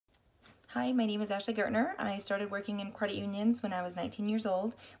Hi, my name is Ashley Gurtner. I started working in credit unions when I was 19 years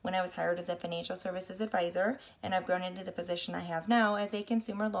old, when I was hired as a financial services advisor, and I've grown into the position I have now as a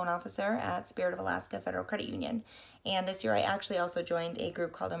consumer loan officer at Spirit of Alaska Federal Credit Union. And this year I actually also joined a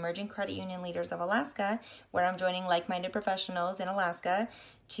group called Emerging Credit Union Leaders of Alaska, where I'm joining like-minded professionals in Alaska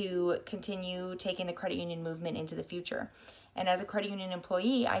to continue taking the credit union movement into the future. And as a credit union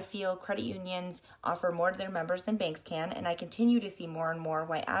employee, I feel credit unions offer more to their members than banks can, and I continue to see more and more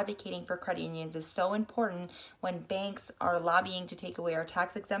why advocating for credit unions is so important when banks are lobbying to take away our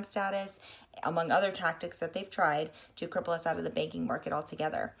tax-exempt status, among other tactics that they've tried to cripple us out of the banking market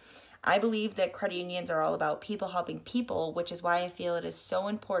altogether. I believe that credit unions are all about people helping people, which is why I feel it is so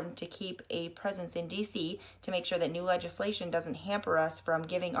important to keep a presence in DC to make sure that new legislation doesn't hamper us from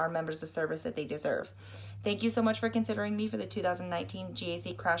giving our members the service that they deserve. Thank you so much for considering me for the 2019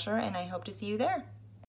 GAC Crasher, and I hope to see you there.